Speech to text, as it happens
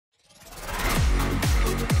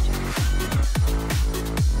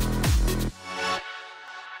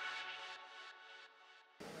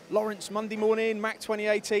Lawrence, Monday morning, MACH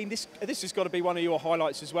 2018. This has got to be one of your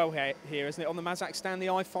highlights as well here, isn't it? On the MAZAK stand, the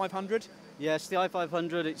i500. Yes, the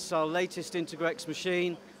i500. It's our latest Integrex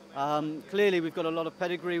machine. Clearly, we've got a lot of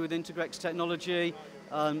pedigree with Integrex technology.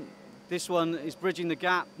 This one is bridging the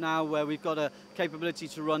gap now, where we've got a capability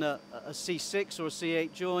to run a C6 or a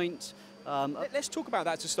C8 joint. Let's talk about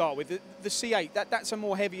that to start with. The C8. That's a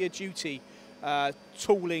more heavier duty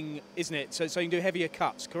tooling, isn't it? So you can do heavier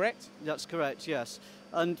cuts, correct? That's correct. Yes.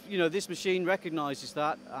 And you know, this machine recognises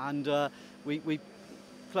that, and we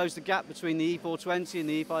close the gap between the E420 and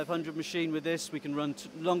the E500 machine with this. We can run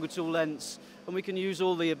longer tool lengths, and we can use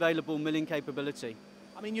all the available milling capability.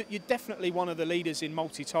 I mean, you're definitely one of the leaders in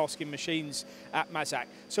multitasking machines at MAZAK.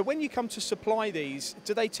 So when you come to supply these,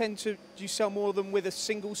 do you sell more of them with a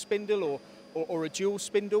single spindle or a dual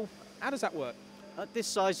spindle? How does that work? At this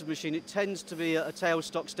size of machine, it tends to be a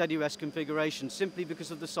tailstock steady rest configuration, simply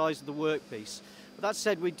because of the size of the workpiece. But that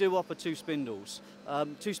said, we do offer two spindles.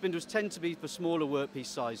 Two spindles tend to be for smaller workpiece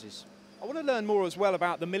sizes. I want to learn more as well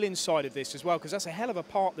about the milling side of this as well, because that's a hell of a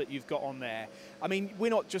part that you've got on there. I mean,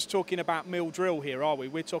 we're not just talking about mill drill here, are we?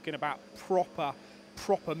 We're talking about proper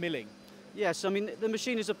milling. Yes, I mean, the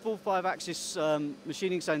machine is a full 5-axis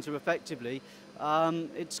machining centre, effectively.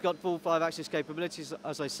 It's got full 5-axis capabilities,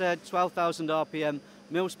 as I said, 12,000 RPM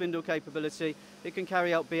mill spindle capability. It can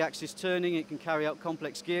carry out B-axis turning, it can carry out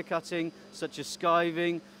complex gear cutting, such as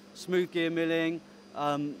skiving, smooth gear milling,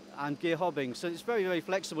 and gear hobbing. So it's very, very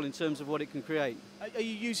flexible in terms of what it can create. Are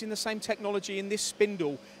you using the same technology in this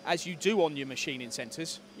spindle as you do on your machining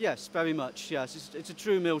centres? Yes, very much, yes. It's a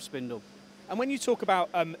true mill spindle. And when you talk about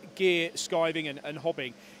gear skiving and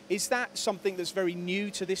hobbing, is that something that's very new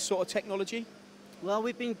to this sort of technology? Well,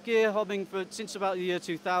 we've been gear hobbing since about the year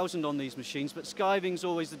 2000 on these machines, but skiving's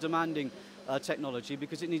always the demanding technology,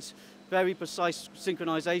 because it needs very precise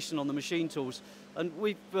synchronization on the machine tools. And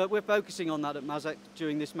we're focusing on that at MAZAK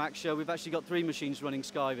during this MACH show. We've actually got 3 machines running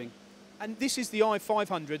skiving. And this is the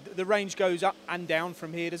i500. The range goes up and down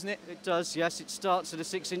from here, doesn't it? It does, yes. It starts at a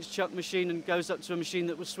 6-inch chuck machine and goes up to a machine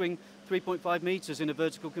that will swing 3.5 metres in a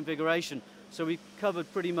vertical configuration. So we've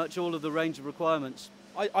covered pretty much all of the range of requirements.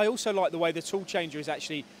 I also like the way the tool changer is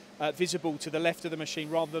actually visible to the left of the machine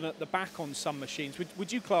rather than at the back on some machines.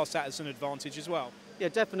 Would you class that as an advantage as well? Yeah,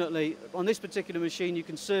 definitely. On this particular machine, you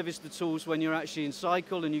can service the tools when you're actually in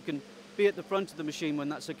cycle, and you can be at the front of the machine when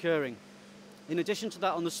that's occurring. In addition to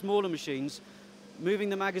that, on the smaller machines, moving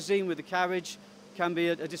the magazine with the carriage can be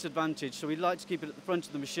a disadvantage. So we'd like to keep it at the front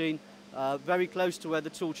of the machine, very close to where the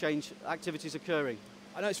tool change activity is occurring.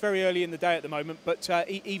 I know it's very early in the day at the moment, but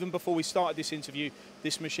even before we started this interview,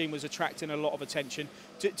 this machine was attracting a lot of attention.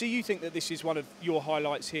 Do you think that this is one of your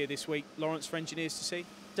highlights here this week, Lawrence, for engineers to see?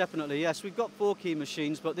 Definitely, yes. We've got 4 key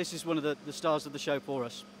machines, but this is one of the stars of the show for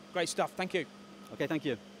us. Great stuff. Thank you. Okay, thank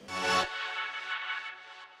you.